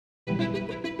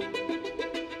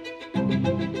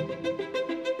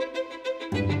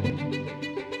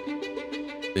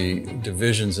The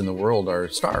divisions in the world are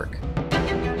stark.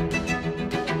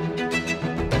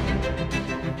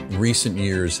 Recent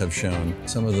years have shown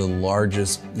some of the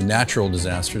largest natural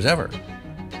disasters ever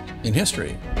in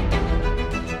history.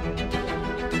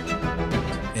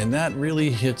 And that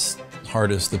really hits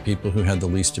hardest the people who had the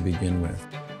least to begin with.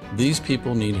 These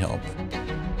people need help.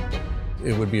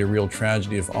 It would be a real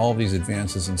tragedy if all of these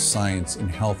advances in science and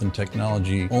health and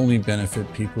technology only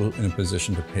benefit people in a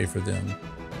position to pay for them.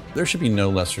 There should be no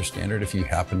lesser standard if you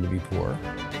happen to be poor.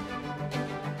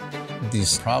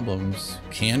 These problems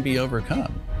can be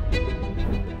overcome.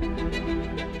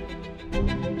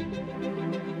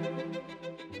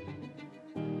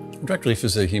 Direct Relief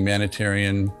is a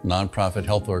humanitarian, nonprofit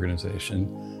health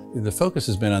organization. The focus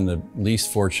has been on the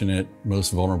least fortunate,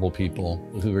 most vulnerable people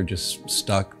who are just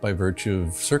stuck by virtue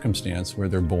of circumstance, where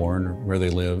they're born or where they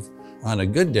live. On a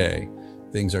good day,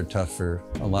 things are tough for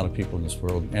a lot of people in this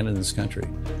world and in this country.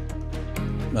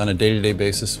 On a day-to-day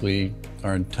basis, we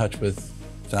are in touch with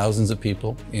thousands of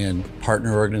people in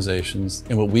partner organizations.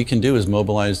 And what we can do is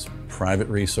mobilize private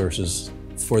resources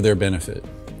for their benefit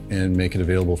and make it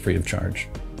available free of charge.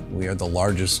 We are the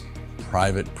largest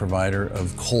private provider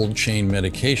of cold chain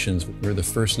medications. We're the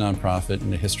first nonprofit in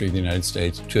the history of the United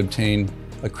States to obtain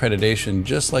accreditation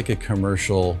just like a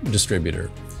commercial distributor.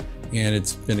 And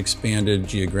it's been expanded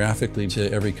geographically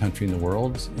to every country in the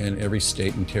world and every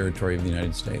state and territory of the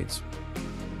United States.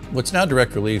 What's now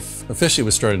Direct Relief officially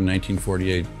was started in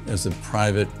 1948 as a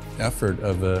private effort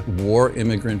of a war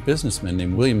immigrant businessman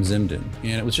named William Zimden.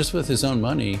 And it was just with his own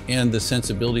money and the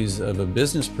sensibilities of a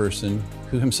business person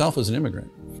who himself was an immigrant.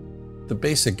 The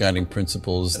basic guiding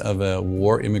principles of a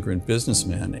war immigrant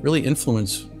businessman really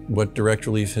influence what Direct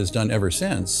Relief has done ever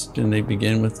since. And they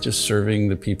begin with just serving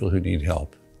the people who need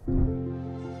help.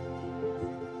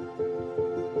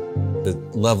 The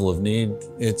level of need,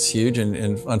 it's huge and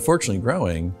unfortunately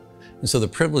growing. And so the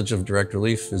privilege of Direct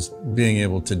Relief is being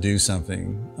able to do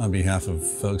something on behalf of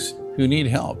folks who need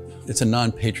help. It's a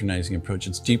non-patronizing approach.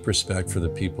 It's deep respect for the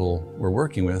people we're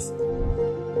working with.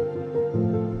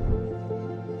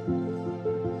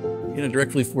 You know,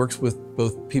 Direct Relief works with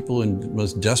both people in the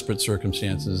most desperate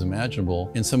circumstances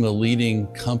imaginable and some of the leading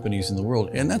companies in the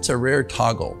world. And that's a rare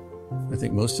toggle. I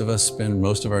think most of us spend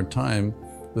most of our time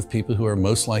with people who are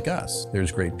most like us.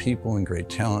 There's great people and great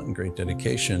talent and great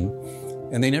dedication,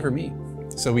 and they never meet.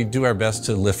 So we do our best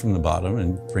to lift from the bottom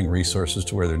and bring resources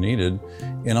to where they're needed,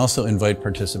 and also invite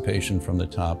participation from the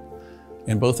top.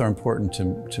 And both are important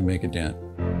to make a dent.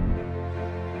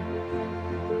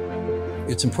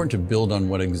 It's important to build on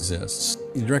what exists.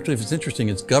 Direct Relief is interesting.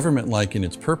 It's government-like in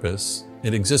its purpose.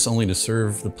 It exists only to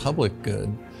serve the public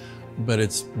good, but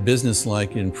it's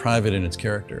business-like and private in its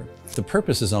character. The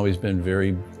purpose has always been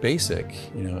very basic.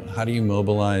 You know, how do you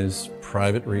mobilize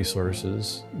private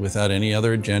resources without any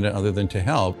other agenda other than to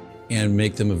help and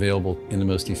make them available in the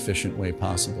most efficient way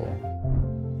possible?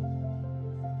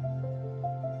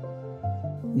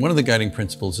 One of the guiding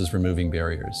principles is removing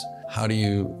barriers. How do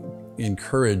you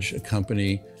encourage a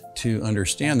company to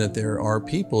understand that there are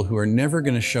people who are never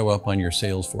going to show up on your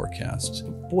sales forecast?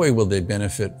 Boy, will they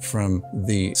benefit from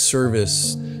the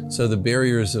service. So the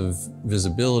barriers of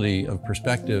visibility, of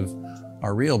perspective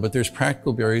are real, but there's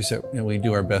practical barriers that we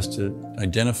do our best to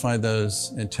identify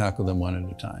those and tackle them one at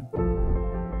a time.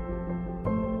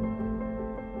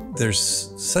 There's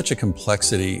such a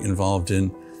complexity involved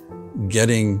in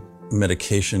getting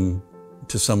medication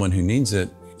to someone who needs it.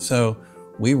 So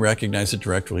we recognized at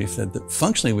Direct Relief that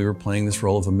functionally we were playing this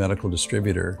role of a medical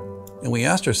distributor. And we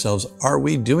asked ourselves, are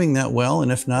we doing that well?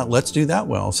 And if not, let's do that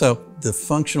well. So the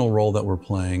functional role that we're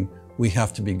playing, we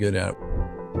have to be good at.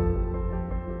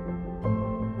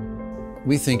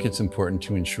 We think it's important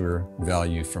to ensure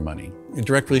value for money. And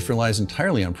Direct Relief relies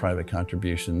entirely on private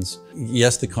contributions.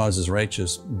 Yes, the cause is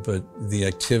righteous, but the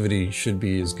activity should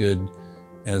be as good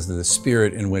as the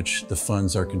spirit in which the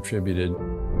funds are contributed.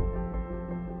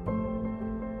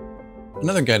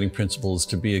 Another guiding principle is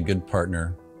to be a good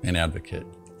partner and advocate.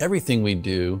 Everything we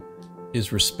do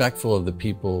is respectful of the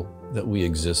people that we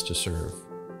exist to serve.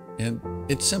 And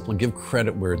it's simple, give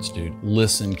credit where it's due,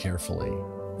 listen carefully.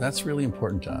 That's really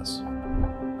important to us.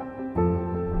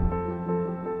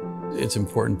 It's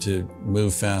important to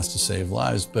move fast to save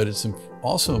lives, but it's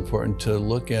also important to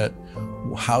look at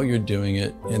how you're doing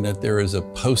it and that there is a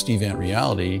post-event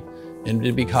reality, and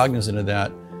to be cognizant of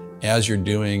that as you're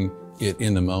doing it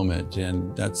in the moment.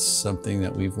 And that's something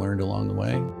that we've learned along the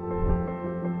way.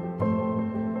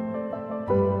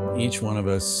 Each one of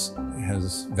us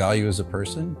has value as a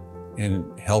person,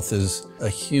 and health is a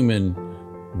human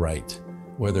right,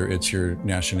 whether it's your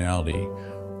nationality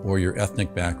or your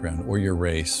ethnic background or your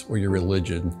race or your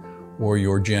religion or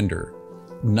your gender.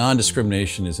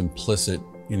 Non-discrimination is implicit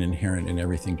and inherent in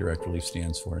everything direct relief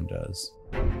stands for and does.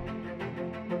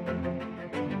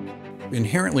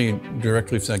 Inherently,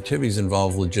 direct relief's activities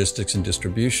involve logistics and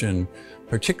distribution,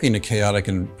 particularly in a chaotic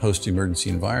and post-emergency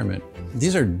environment.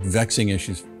 These are vexing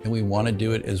issues, and we want to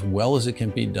do it as well as it can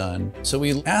be done. So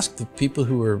we asked the people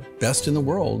who are best in the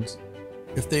world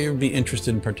if they would be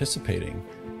interested in participating.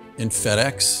 And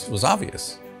FedEx was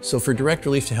obvious. So for direct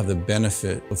relief to have the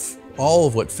benefit of all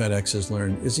of what FedEx has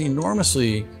learned is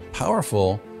enormously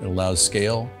powerful. It allows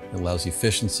scale, it allows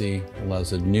efficiency, it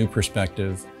allows a new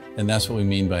perspective. And that's what we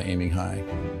mean by aiming high.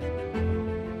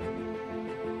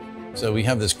 So we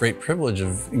have this great privilege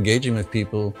of engaging with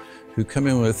people who come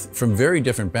in from very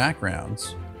different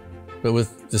backgrounds, but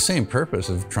with the same purpose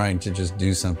of trying to just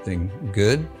do something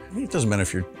good. It doesn't matter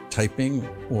if you're typing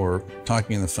or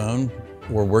talking on the phone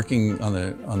or working on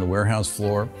the warehouse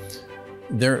floor.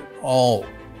 They're all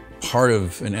part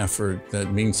of an effort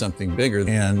that means something bigger.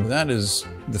 And that is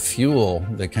the fuel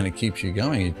that kind of keeps you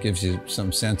going. It gives you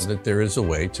some sense that there is a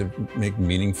way to make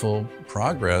meaningful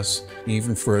progress,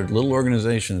 even for a little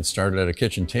organization that started at a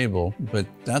kitchen table, but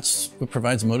that's what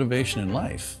provides motivation in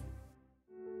life.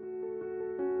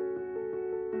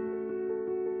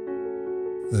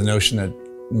 The notion that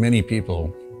many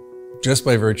people, just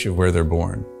by virtue of where they're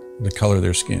born, the color of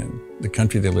their skin, the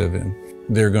country they live in,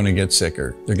 they're going to get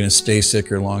sicker, they're going to stay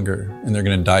sicker longer, and they're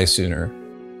going to die sooner.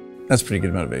 That's pretty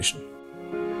good motivation.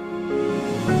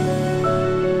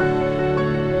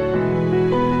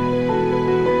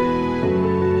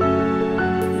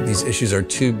 These issues are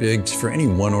too big for any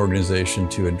one organization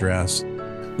to address.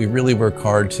 We really work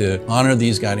hard to honor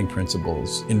these guiding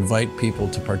principles, invite people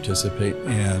to participate,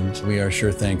 and we are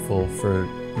sure thankful for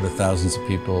the thousands of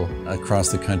people across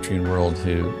the country and world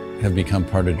who have become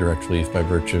part of direct relief by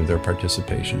virtue of their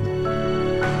participation.